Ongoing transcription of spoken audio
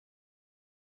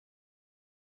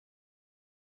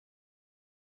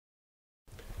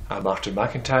I'm Martin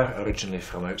MacIntyre, originally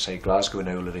from outside Glasgow,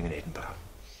 now living in Edinburgh.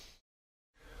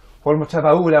 Wel, mae tef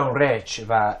awl awn reich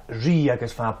fa ri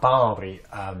agos fa bari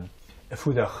y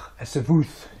ffwydach ys y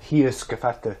fwth hies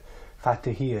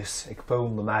gyffate hies ag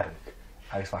bawn y marg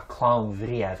agos fa clown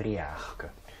vriach.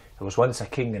 There was once a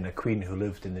king and a queen who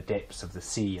lived in the depths of the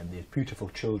sea, and they had beautiful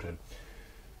children.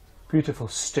 Beautiful,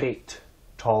 straight,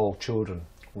 tall children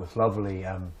with lovely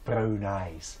brown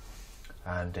eyes.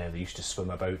 And they used to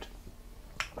swim about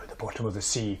at the bottom of the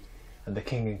sea, and the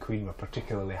king and queen were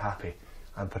particularly happy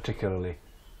and particularly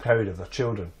proud of their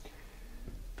children.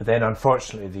 But then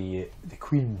unfortunately the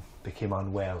queen became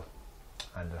unwell,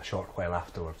 and a short while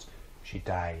afterwards she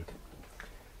died.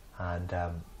 And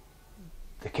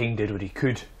the king did what he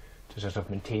could to sort of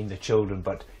maintain the children,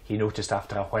 but he noticed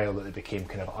after a while that they became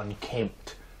kind of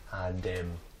unkempt and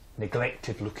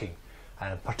neglected looking,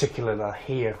 and particularly their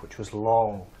hair, which was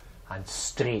long and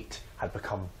straight, had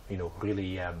become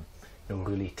really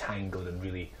tangled and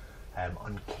really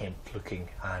unkempt looking.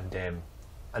 And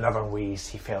in other ways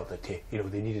he felt that they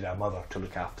needed a mother to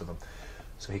look after them.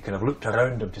 So he kind of looked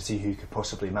around him to see who he could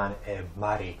possibly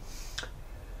marry.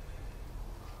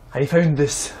 And he found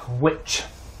this witch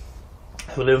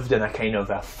who lived in a kind of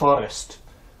a forest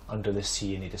under the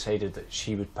sea, and he decided that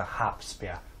she would perhaps be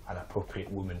an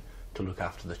appropriate woman to look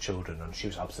after the children. And she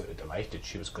was absolutely delighted.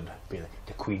 She was going to be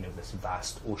the queen of this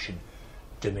vast ocean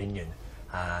dominion.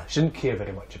 She didn't care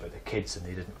very much about the kids, and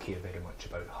they didn't care very much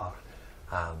about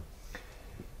her.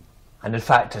 And in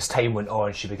fact, as time went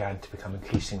on, she began to become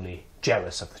increasingly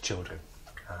jealous of the children,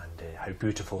 and how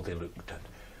beautiful they looked, and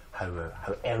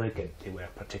how elegant they were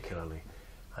particularly,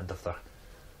 and of their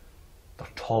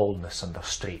tallness and their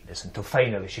straightness, until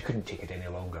finally she couldn't take it any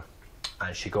longer,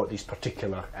 and she got these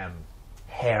particular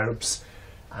herbs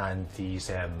and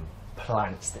these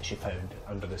plants that she found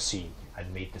under the sea,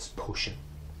 and made this potion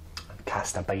and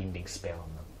cast a binding spell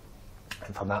on them.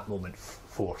 And from that moment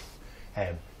forth,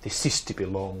 they ceased to be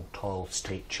long, tall,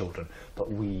 straight children,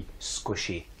 but wee,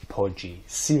 squishy, podgy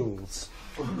seals.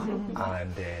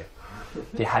 And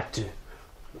they had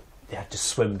to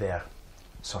swim there,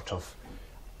 sort of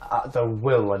at their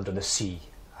will under the sea.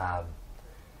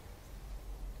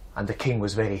 And the king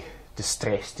was very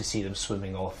distressed to see them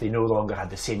swimming off. They no longer had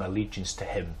the same allegiance to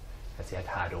him as they had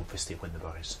had, obviously, when they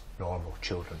were his normal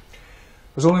children.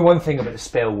 There's only one thing about the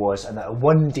spell was, and that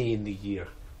one day in the year,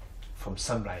 from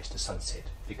sunrise to sunset,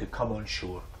 they could come on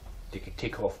shore, they could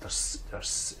take off their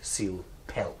seal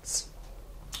pelts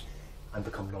and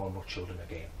become normal children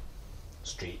again.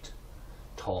 Straight,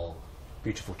 tall,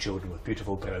 beautiful children with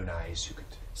beautiful brown eyes who could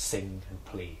sing and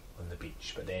play on the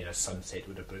beach. But then as sunset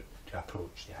would about to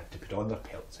approach, they had to put on their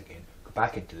pelts again, go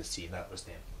back into the sea, and that was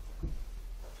them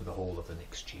for the whole of the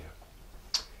next year.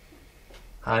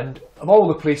 And of all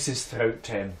the places throughout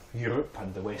Europe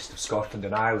and the west of Scotland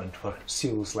and Ireland where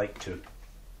seals like to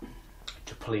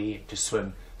play and to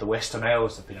swim, the Western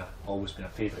Isles have always been a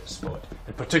favourite spot,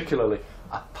 and particularly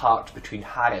a part between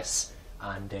Harris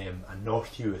and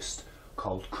North Uist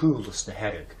called Cools na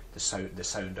Herrig, the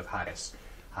sound of Harris.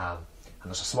 And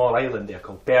there's a small island there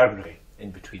called Bernary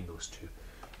in between those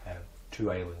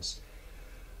two islands.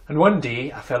 And one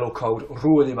day a fellow called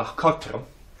Rowan MacCodram,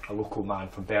 a local man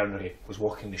from Bernary, was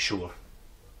walking the shore,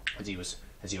 as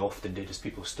he often did, as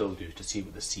people still do, to see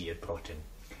what the sea had brought in.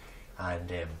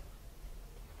 And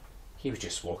he was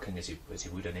just walking as he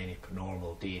would on any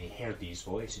normal day, and he heard these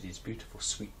voices, these beautiful,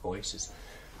 sweet voices.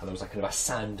 And there was a kind of a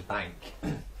sandbank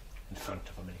in front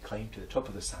of him, and he climbed to the top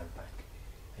of the sandbank,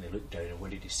 and he looked down, and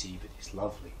what did he see but these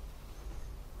lovely,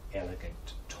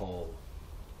 elegant, tall,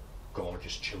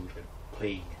 gorgeous children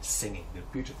playing and singing. They're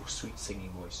beautiful, sweet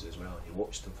singing voices as well, and he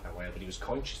watched them for a while, but he was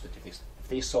conscious that if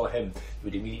they saw him, they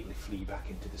would immediately flee back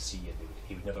into the sea, and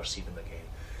he would never see them again.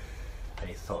 And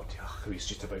he thought, oh, he was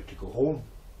just about to go home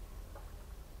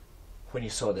when he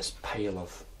saw this pile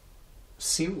of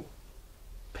seal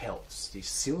pelts, these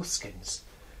seal skins,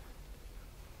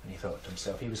 and he thought to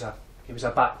himself, he was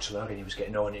a bachelor, and he was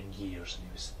getting on in years, and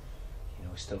he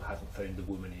still hadn't found the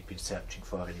woman he'd been searching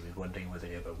for, and he was wondering whether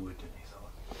he ever would. And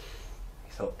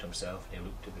he thought to himself, and he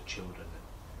looked at the children, and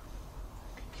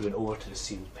he went over to the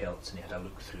seal pelts, and he had a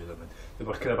look through them, and they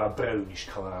were kind of a brownish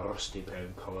colour, a rusty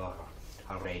brown colour,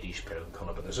 or a reddish brown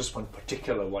colour, but there's this one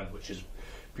particular one which is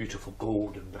beautiful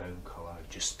golden brown colour.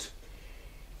 Just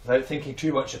without thinking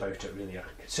too much about it really, or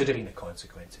considering the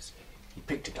consequences, he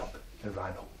picked it up and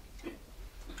ran home.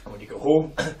 And when he got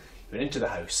home, he went into the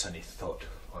house, and he thought,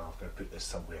 well, I'm going to put this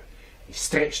somewhere. He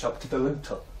stretched up to the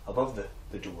lintel above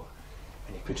the door,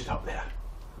 and he put it up there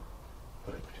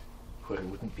where it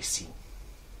wouldn't be seen.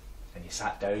 And he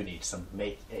sat down, he had some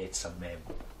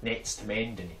nets to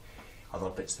mend, and he other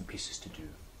bits and pieces to do.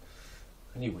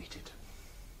 And he waited.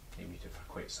 He waited for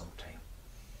quite some time.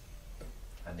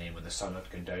 And then when the sun had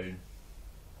gone down,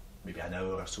 maybe an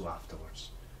hour or so afterwards,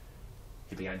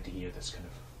 he began to hear this kind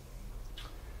of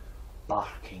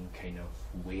barking, kind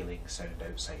of wailing sound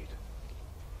outside.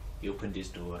 He opened his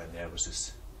door and there was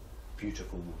this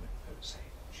beautiful woman outside.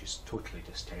 She's totally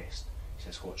distressed. He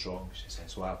says, "What's wrong?" She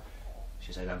says, "Well,"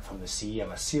 she said, "I'm from the sea.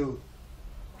 I'm a seal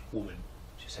woman,"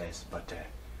 she says, "but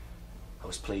I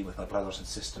was playing with my brothers and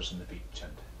sisters on the beach,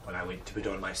 and when I went to put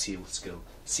on my seal skin,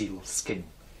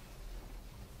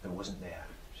 it wasn't there."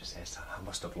 She says, "I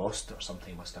must have lost it or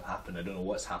something must have happened. I don't know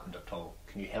what's happened at all.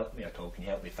 Can you help me at all? Can you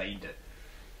help me find it?"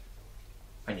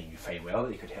 And he knew fine well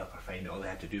that he could help her find it. All they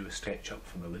had to do was stretch up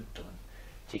from the lintel and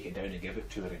take it down and give it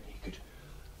to her, and he could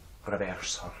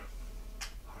reverse her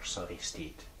sorry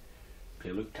state. But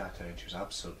he looked at her and she was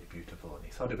absolutely beautiful, and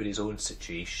he thought about his own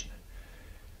situation.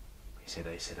 And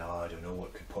he said, "Oh, I don't know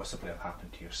what could possibly have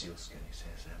happened to your sealskin." He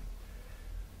says,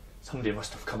 "Somebody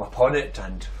must have come upon it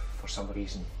and for some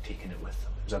reason taken it with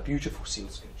them. It was a beautiful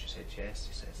sealskin." She said, "Yes."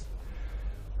 He says,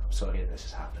 "I'm sorry that this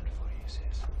has happened for you," he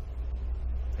says.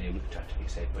 And he looked at her, he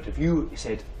said, "But if you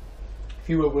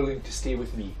were willing to stay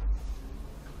with me,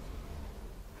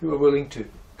 if you were willing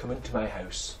to come into my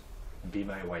house and be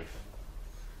my wife,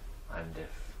 and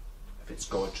if it's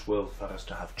God's will for us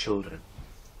to have children,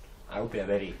 I'll be a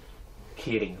very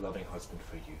caring, loving husband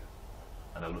for you,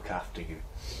 and I'll look after you,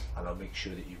 and I'll make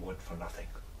sure that you want for nothing."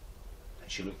 And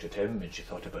she looked at him and she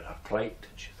thought about her plight,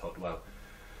 and she thought, well,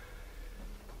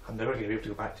 I'm never going to be able to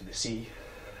go back to the sea.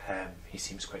 He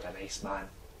seems quite a nice man.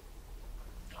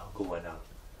 I'll go and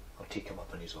I'll take him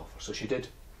up on his offer. So she did.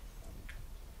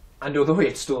 And although he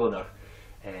had stolen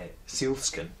her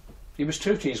sealskin, he was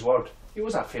true to his word. He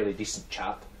was a fairly decent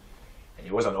chap, and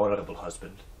he was an honourable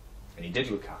husband, and he did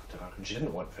look after her, and she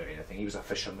didn't want for anything. He was a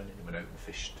fisherman, and he went out and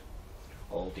fished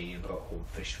all day and brought home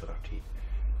fish for her to eat.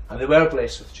 And they were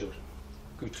blessed with children,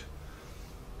 good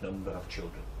number of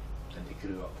children, and they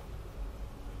grew up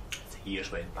as the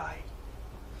years went by.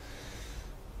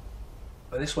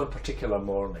 On this one particular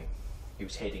morning, he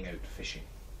was heading out fishing,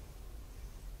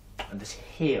 and this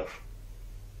hare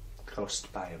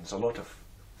crossed by him. There's a lot of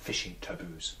fishing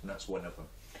taboos, and that's one of them.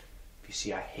 If you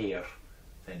see a hare,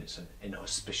 then it's an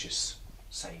inauspicious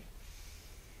sign.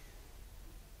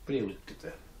 But he looked at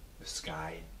the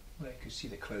sky, and I could see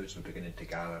the clouds were beginning to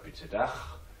gather, but he said,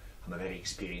 I'm a very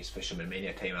experienced fisherman. Many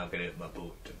a time I'll get out my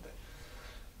boat, and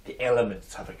the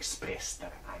elements have expressed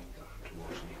their anger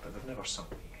towards me, but they've never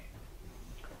sunk me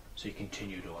yet. So he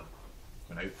continued on,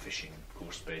 went out fishing. Of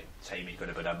course, by the time he got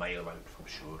about a mile out from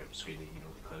shore, it was really,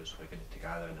 the clouds were beginning to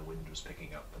gather, and the wind was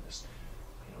picking up, and this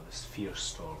fierce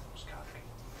storm was gathering.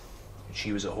 And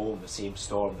she was at home, the same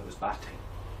storm that was batting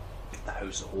the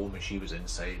house at home, and she was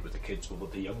inside with the kids, well,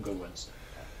 with the younger ones.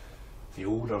 The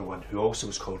older one, who also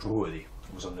was called Ruadi,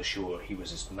 was on the shore. He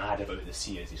was as mad about the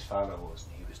sea as his father was,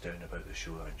 and he was down about the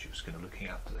shore, and she was kind of looking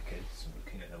after the kids and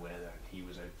looking at the weather, and he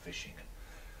was out fishing. And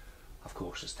of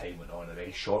course, as time went on, a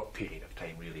very short period of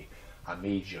time really, a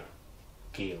major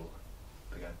gale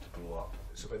began to blow up.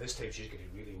 So by this time she's getting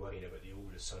really worried about the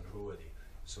oldest son, Ruadi.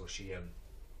 So she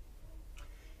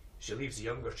leaves the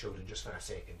younger children just for a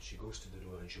second. She goes to the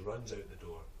door and she runs out the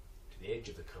door to the edge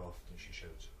of the croft, and she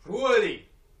shouts, "Ruadi!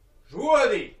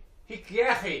 Ruadi!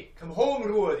 Hikyachi! Come home,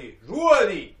 Ruadi!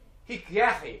 Ruadi!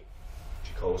 Hikyachi!"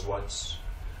 She calls once,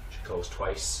 she calls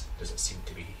twice. Doesn't seem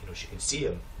to be, she can see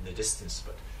him in the distance,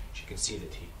 but she can see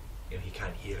that he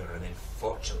can't hear her. And then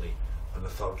fortunately, on the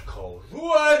third call,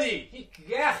 "Ruadi!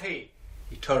 Hikyachi!"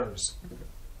 he turns,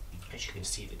 and she can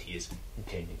see that he is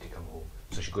intending to come home.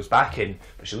 So she goes back in,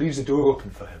 but she leaves the door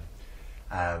open for him,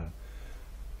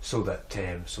 so that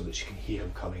she can hear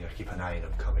him coming or keep an eye on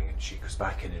him coming. And she goes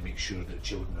back in and makes sure that the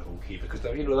children are okay, because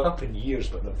they're up in years,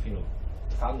 but the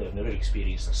family have never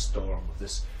experienced a storm of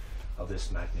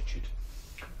this magnitude.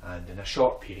 And in a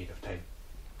short period of time,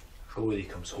 Rory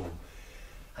comes home,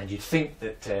 and you'd think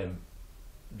that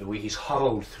the way he's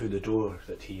hurled through the door,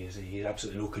 that he has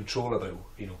absolutely no control about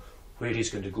where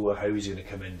he's going to go or how he's going to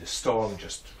come in. The storm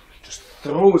just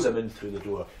throws him in through the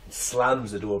door and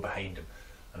slams the door behind him.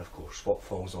 And of course, what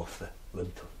falls off the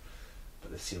lintel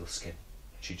but the sealskin?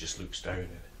 She just looks down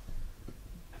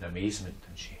in amazement,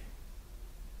 and she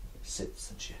sits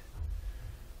and she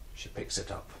picks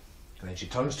it up, and then she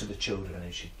turns to the children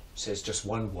and she says just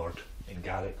one word in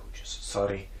Gaelic, which is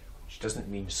sorry, which doesn't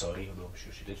mean sorry, although I'm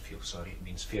sure she did feel sorry. It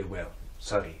means farewell.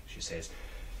 Sorry, she says.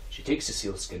 She takes the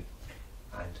sealskin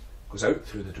and goes out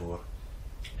through the door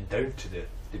and down to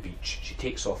the beach. She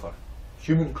takes off her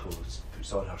human clothes,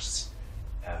 puts on her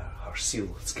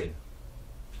seal skin,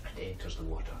 and enters the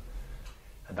water.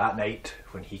 And that night,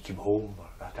 when he came home, or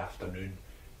that afternoon,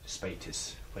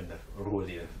 despite when the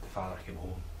father came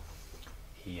home,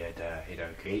 he had a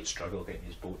great struggle getting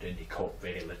his boat in. He caught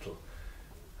very little,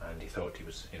 and he thought he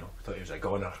was a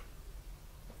goner.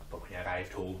 But when he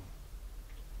arrived home,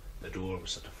 the door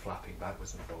was sort of flapping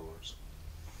backwards and forwards.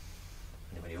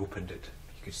 And when he opened it,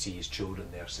 you could see his children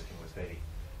there sitting with very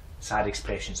sad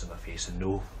expressions on their face and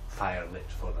no fire lit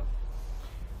for them.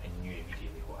 And he knew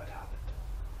immediately what had happened,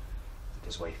 that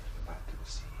his wife had gone back to the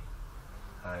sea.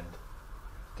 And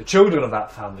the children of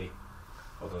that family,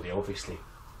 although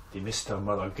they missed their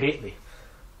mother greatly,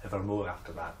 evermore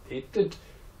after that, they did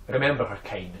remember her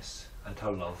kindness and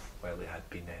her love while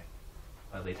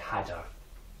they'd had her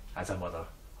as a mother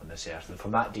on this earth. And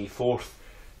from that day forth,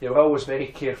 they were always very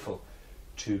careful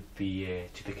to be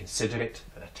considerate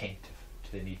and attentive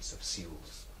to the needs of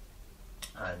seals.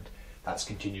 And that's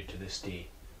continued to this day,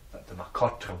 that the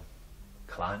MacCodram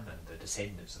clan and the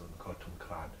descendants of the MacCodram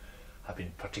clan have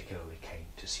been particularly kind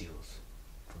to seals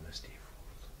from this day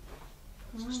forth.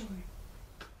 That's the story.